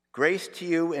Grace to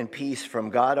you and peace from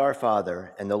God our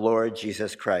Father and the Lord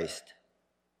Jesus Christ.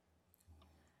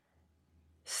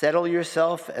 Settle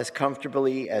yourself as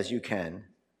comfortably as you can.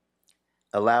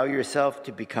 Allow yourself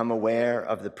to become aware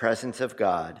of the presence of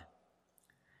God,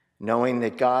 knowing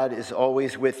that God is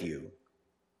always with you,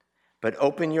 but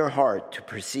open your heart to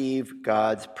perceive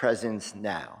God's presence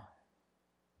now.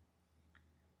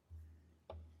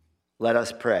 Let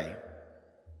us pray.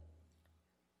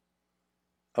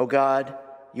 O God,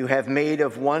 you have made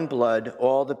of one blood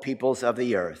all the peoples of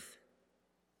the earth,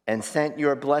 and sent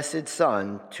your blessed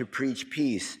Son to preach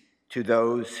peace to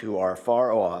those who are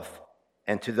far off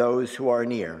and to those who are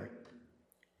near.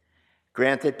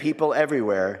 Grant that people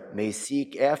everywhere may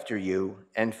seek after you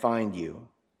and find you.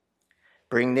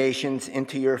 Bring nations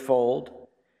into your fold,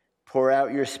 pour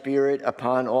out your Spirit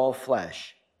upon all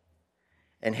flesh,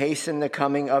 and hasten the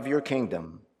coming of your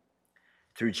kingdom.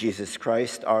 Through Jesus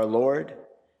Christ our Lord,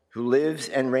 who lives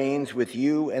and reigns with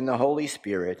you and the Holy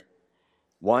Spirit,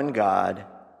 one God,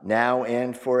 now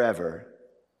and forever.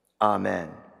 Amen.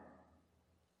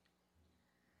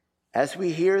 As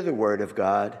we hear the word of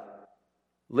God,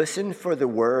 listen for the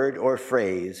word or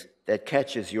phrase that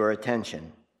catches your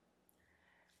attention.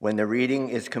 When the reading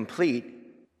is complete,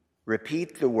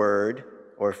 repeat the word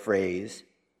or phrase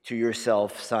to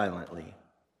yourself silently.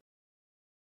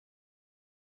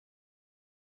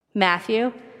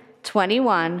 Matthew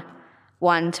 21,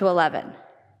 1-11.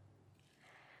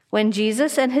 When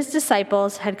Jesus and his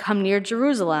disciples had come near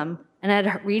Jerusalem and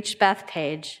had reached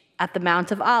Bethphage at the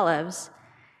Mount of Olives,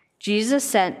 Jesus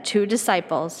sent 2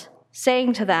 disciples,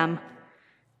 saying to them,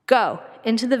 "Go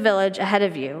into the village ahead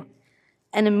of you,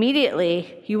 and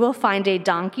immediately you will find a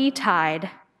donkey tied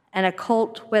and a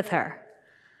colt with her.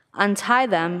 Untie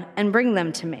them and bring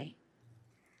them to me.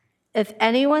 If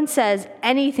anyone says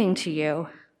anything to you,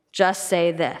 just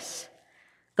say this: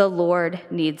 'The Lord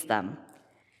needs them,'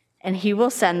 and he will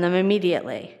send them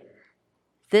immediately."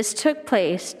 This took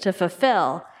place to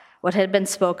fulfill what had been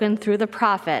spoken through the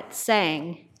prophet,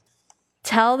 saying,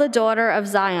 "Tell the daughter of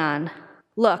Zion,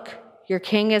 look, your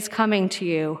king is coming to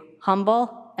you,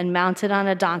 humble and mounted on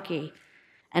a donkey,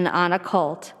 and on a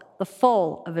colt, the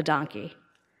foal of a donkey."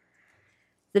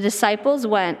 The disciples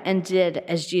went and did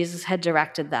as Jesus had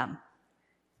directed them.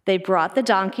 They brought the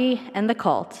donkey and the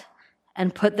colt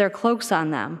and put their cloaks on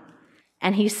them,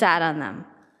 and he sat on them.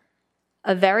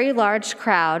 A very large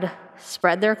crowd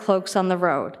spread their cloaks on the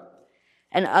road,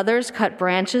 and others cut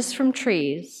branches from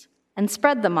trees and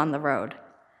spread them on the road.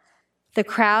 The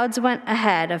crowds went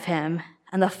ahead of him,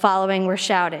 and the following were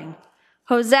shouting,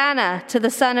 "Hosanna to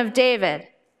the Son of David!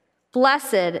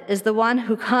 Blessed is the one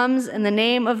who comes in the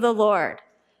name of the Lord!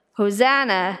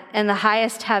 Hosanna in the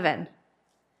highest heaven!"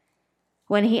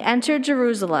 When he entered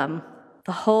Jerusalem,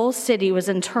 the whole city was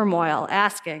in turmoil,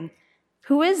 asking,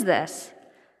 "Who is this?"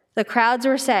 The crowds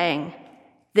were saying,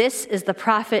 "This is the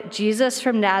prophet Jesus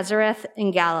from Nazareth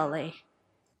in Galilee."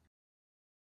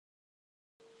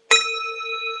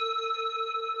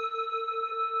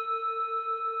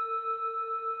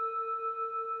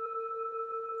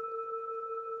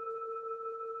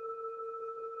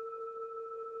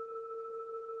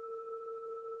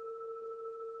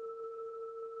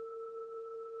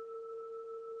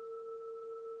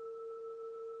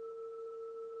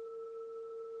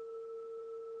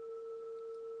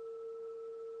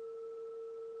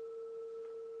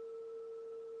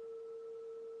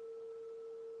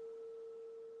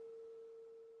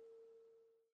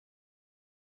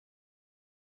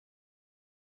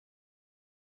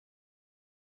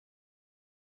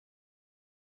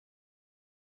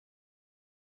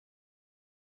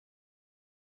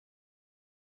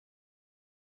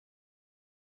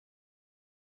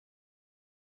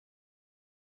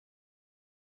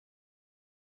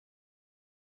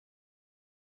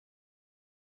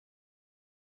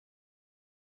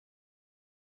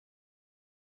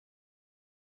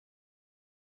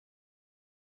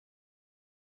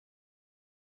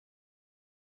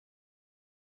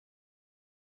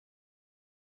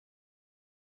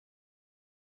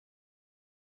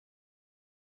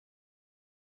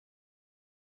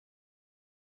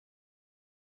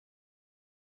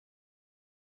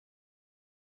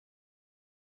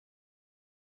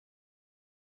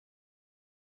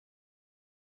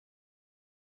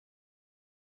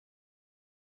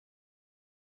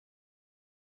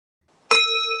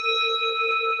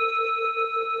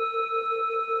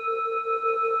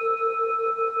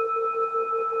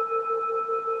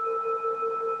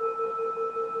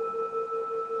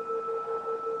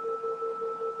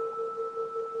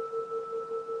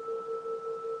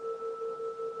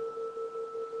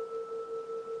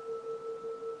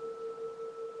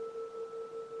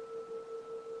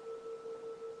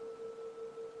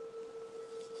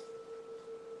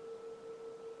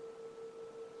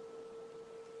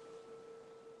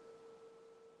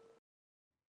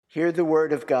 Hear the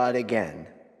word of God again.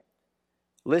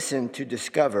 Listen to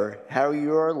discover how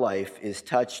your life is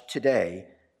touched today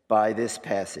by this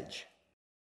passage.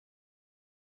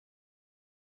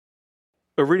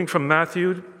 A reading from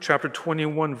Matthew chapter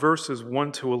 21, verses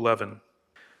 1 to 11.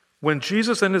 When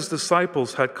Jesus and his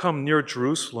disciples had come near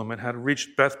Jerusalem and had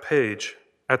reached Bethphage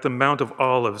at the Mount of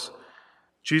Olives,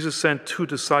 Jesus sent 2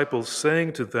 disciples,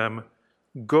 saying to them,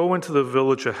 "Go into the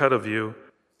village ahead of you,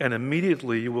 and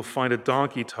immediately you will find a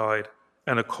donkey tied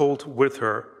and a colt with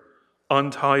her.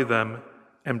 Untie them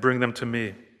and bring them to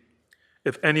me.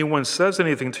 If anyone says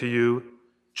anything to you,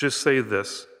 just say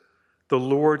this: 'The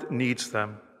Lord needs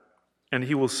them,' and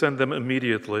he will send them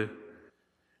immediately."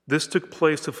 This took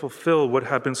place to fulfill what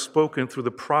had been spoken through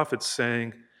the prophets,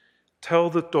 saying,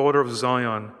 "Tell the daughter of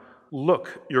Zion,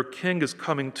 look, your king is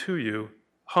coming to you,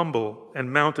 humble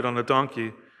and mounted on a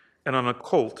donkey and on a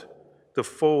colt, the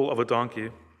foal of a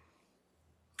donkey."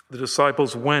 The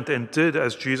disciples went and did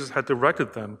as Jesus had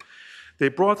directed them. They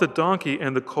brought the donkey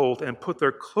and the colt and put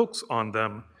their cloaks on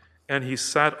them, and he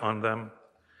sat on them.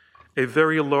 A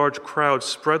very large crowd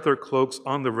spread their cloaks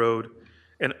on the road,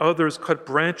 and others cut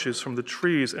branches from the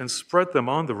trees and spread them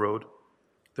on the road.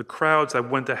 The crowds that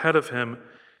went ahead of him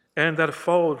and that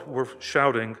followed were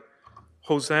shouting,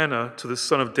 "Hosanna to the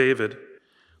Son of David!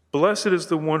 Blessed is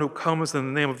the one who comes in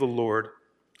the name of the Lord!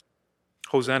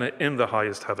 Hosanna in the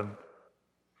highest heaven!"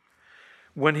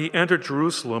 When he entered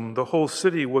Jerusalem, the whole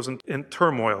city was in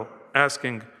turmoil,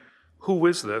 asking, "Who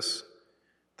is this?"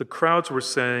 The crowds were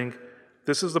saying,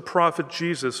 "This is the prophet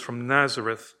Jesus from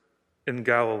Nazareth in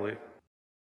Galilee."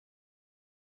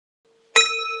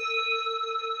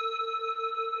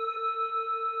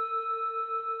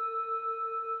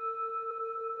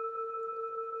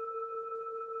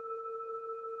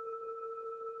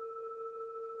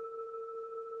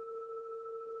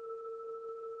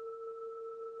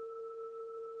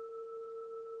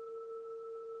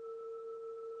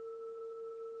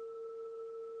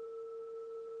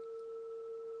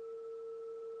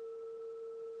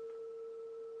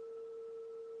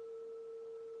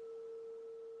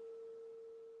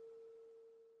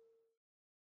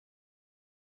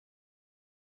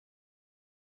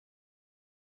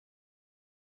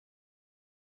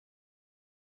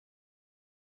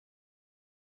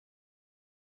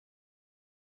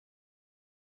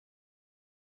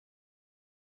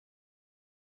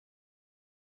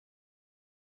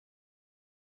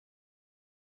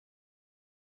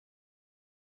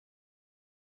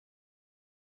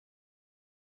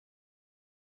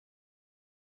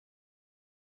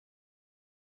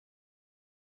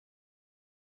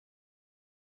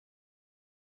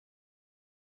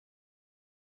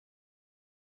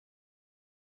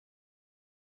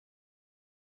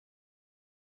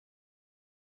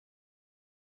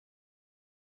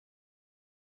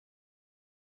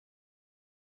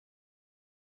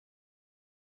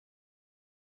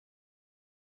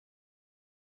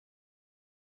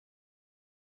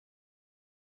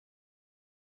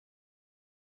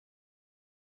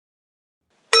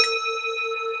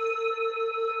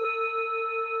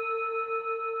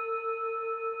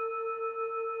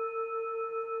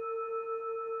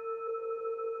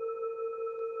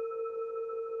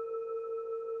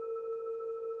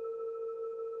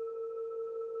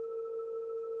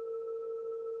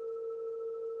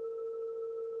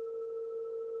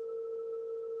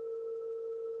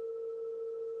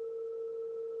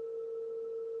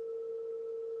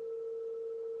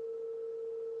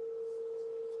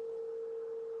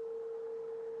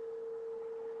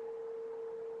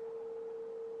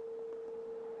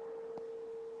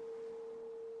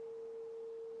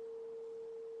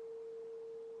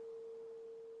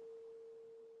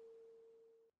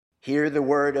 Hear the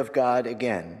word of God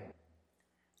again.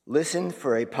 Listen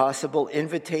for a possible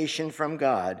invitation from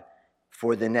God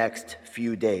for the next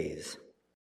few days.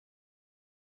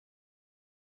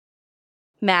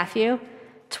 Matthew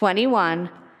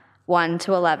 21, 1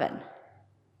 to 11.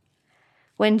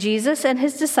 When Jesus and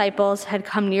his disciples had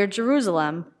come near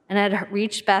Jerusalem and had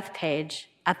reached Bethphage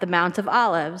at the Mount of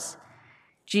Olives,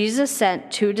 Jesus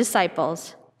sent 2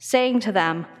 disciples, saying to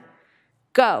them,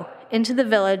 "Go into the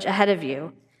village ahead of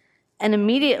you, and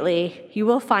immediately you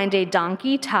will find a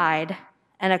donkey tied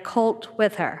and a colt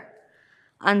with her.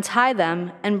 Untie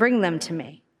them and bring them to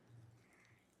me.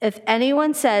 If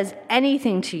anyone says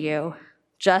anything to you,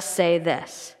 just say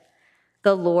this: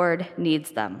 'The Lord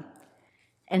needs them,'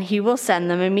 and he will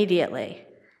send them immediately."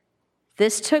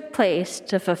 This took place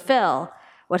to fulfill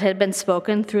what had been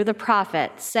spoken through the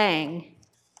prophet, saying,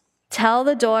 "Tell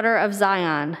the daughter of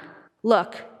Zion,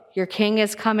 look, your king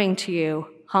is coming to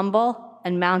you, humble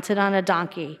and mounted on a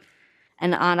donkey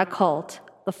and on a colt,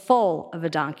 the foal of a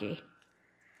donkey.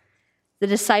 The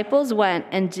disciples went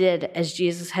and did as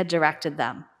Jesus had directed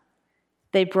them.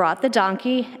 They brought the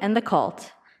donkey and the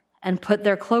colt and put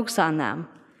their cloaks on them,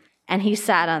 and he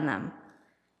sat on them.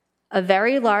 A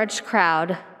very large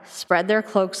crowd spread their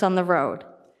cloaks on the road,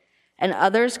 and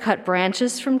others cut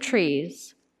branches from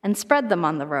trees and spread them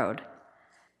on the road.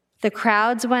 The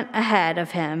crowds went ahead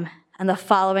of him, and the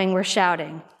following were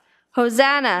shouting,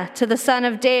 "Hosanna to the Son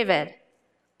of David!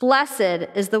 Blessed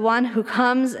is the one who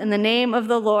comes in the name of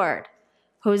the Lord!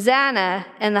 Hosanna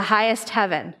in the highest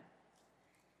heaven!"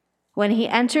 When he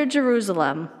entered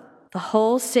Jerusalem, the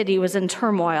whole city was in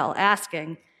turmoil,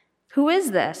 asking, "Who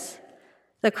is this?"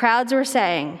 The crowds were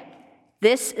saying,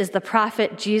 "This is the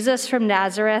prophet Jesus from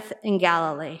Nazareth in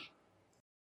Galilee."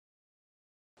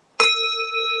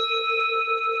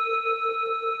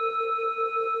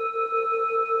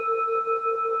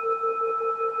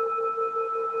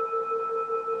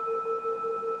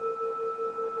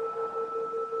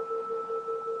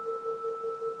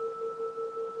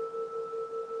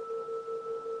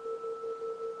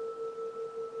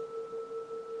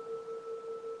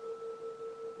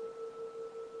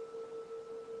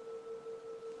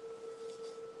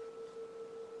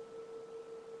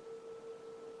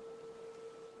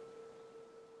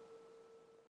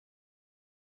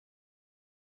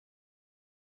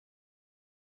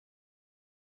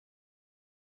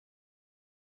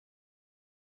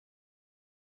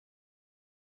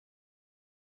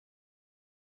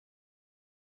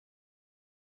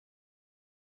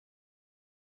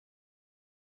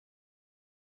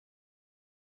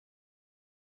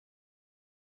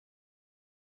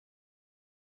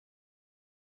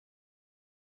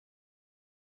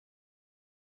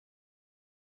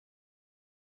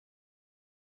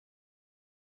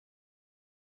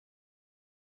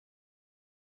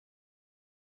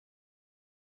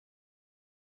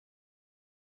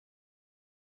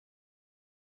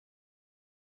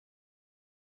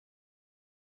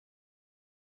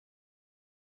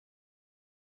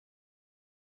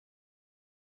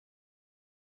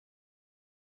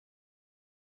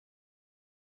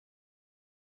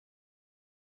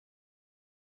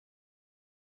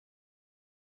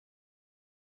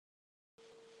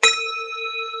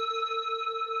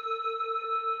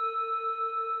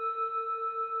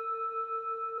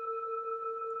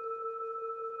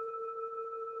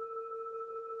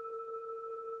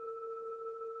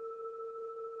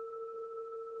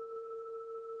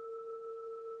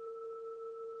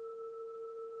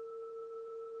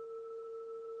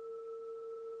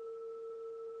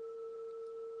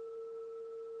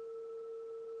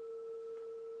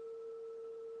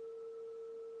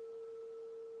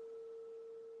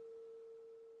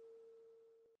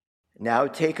 Now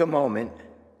take a moment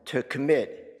to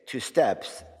commit to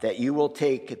steps that you will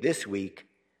take this week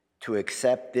to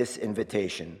accept this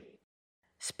invitation.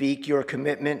 Speak your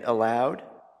commitment aloud,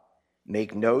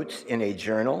 make notes in a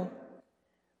journal,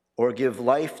 or give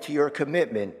life to your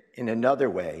commitment in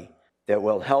another way that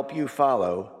will help you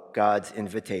follow God's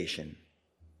invitation.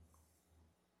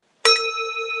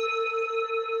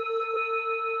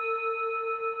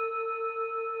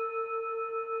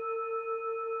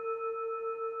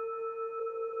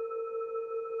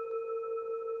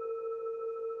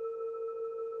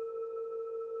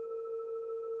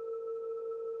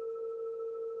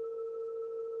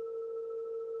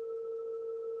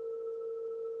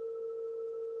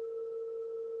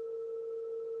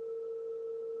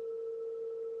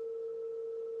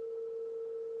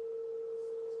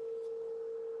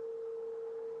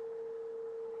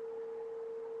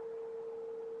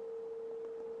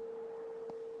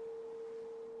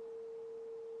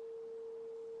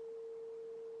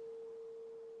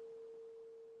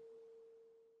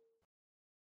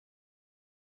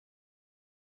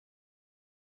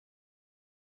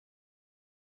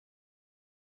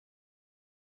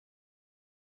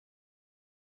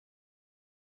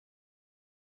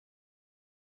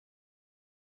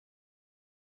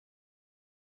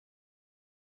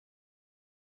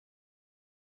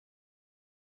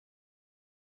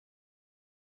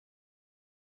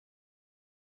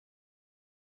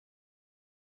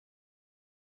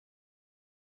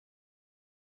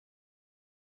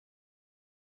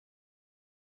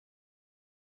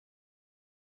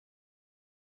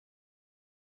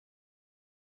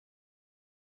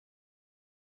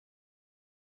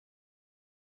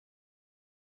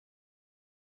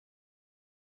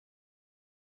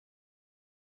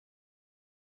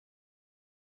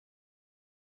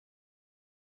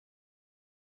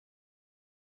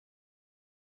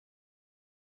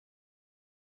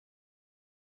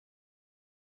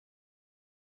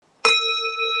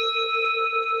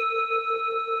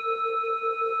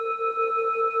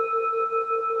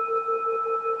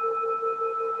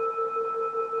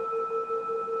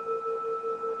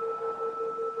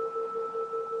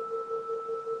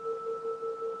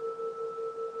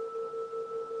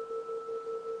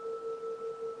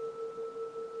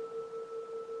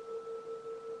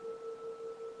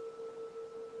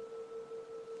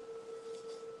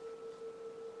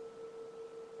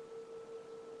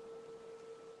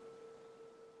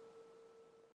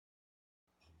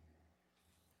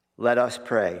 Let us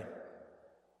pray.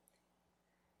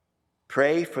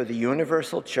 Pray for the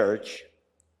universal church,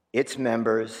 its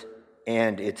members,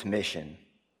 and its mission.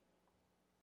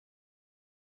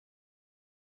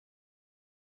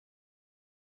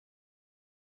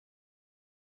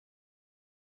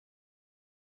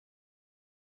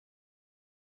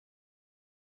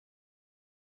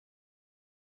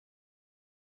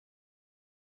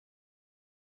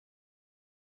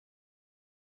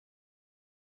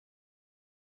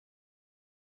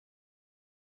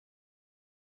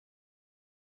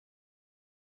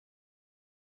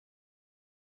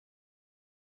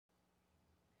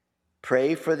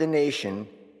 Pray for the nation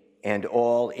and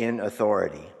all in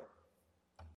authority.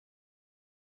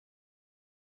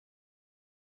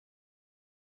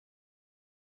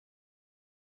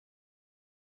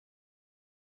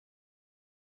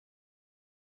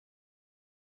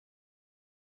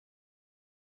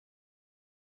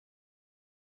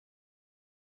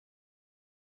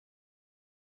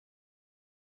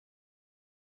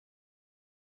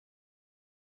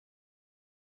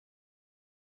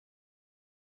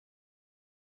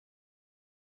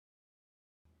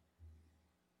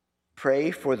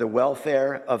 Pray for the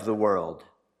welfare of the world.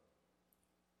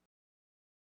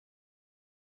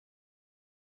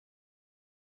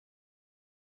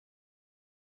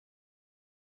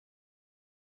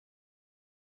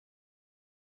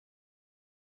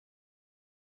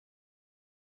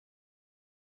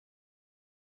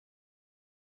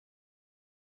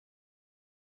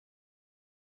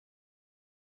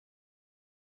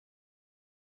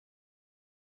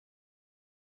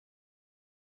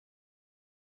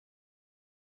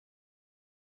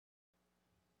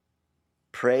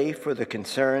 Pray for the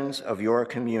concerns of your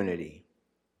community.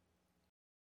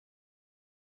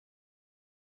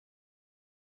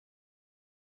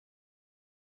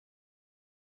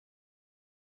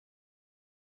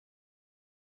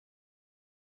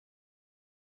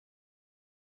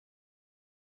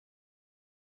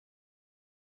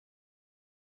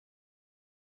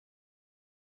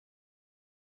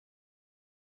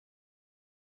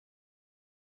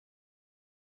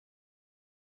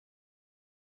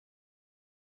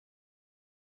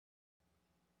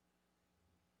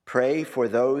 Pray for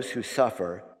those who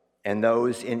suffer and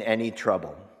those in any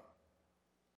trouble.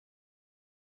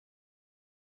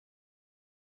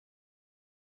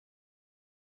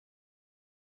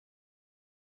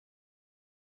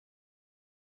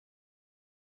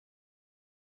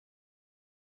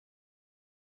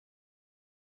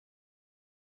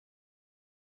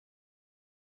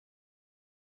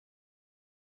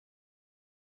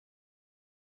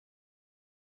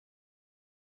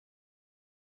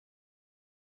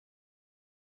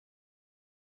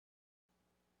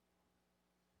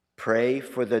 Pray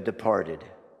for the departed.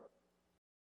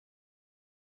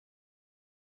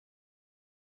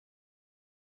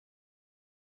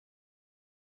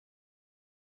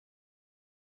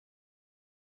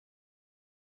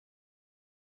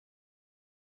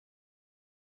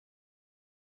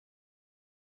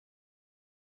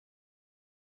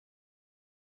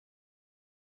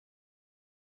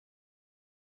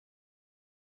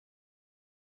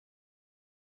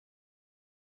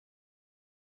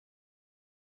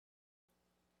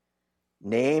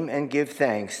 Name and give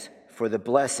thanks for the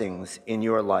blessings in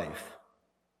your life.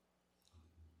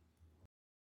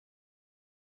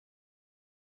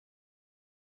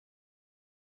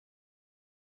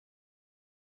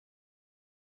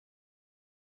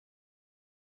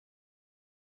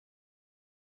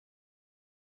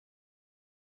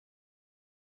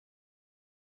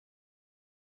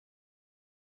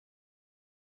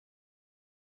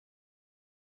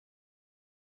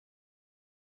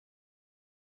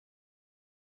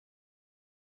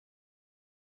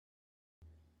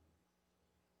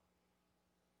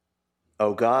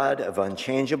 O God of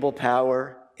unchangeable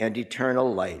power and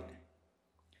eternal light,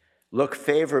 look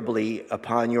favorably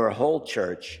upon your whole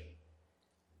church,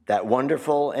 that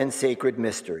wonderful and sacred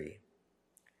mystery.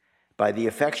 By the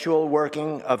effectual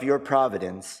working of your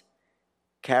providence,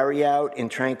 carry out in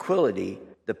tranquility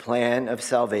the plan of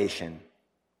salvation.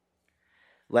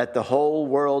 Let the whole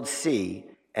world see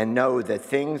and know that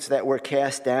things that were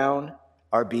cast down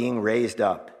are being raised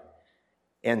up,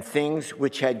 and things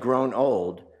which had grown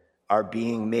old are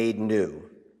being made new,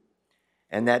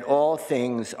 and that all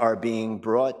things are being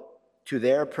brought to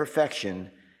their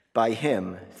perfection by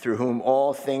him through whom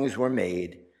all things were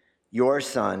made, your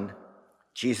Son,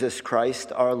 Jesus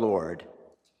Christ our Lord.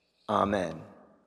 Amen.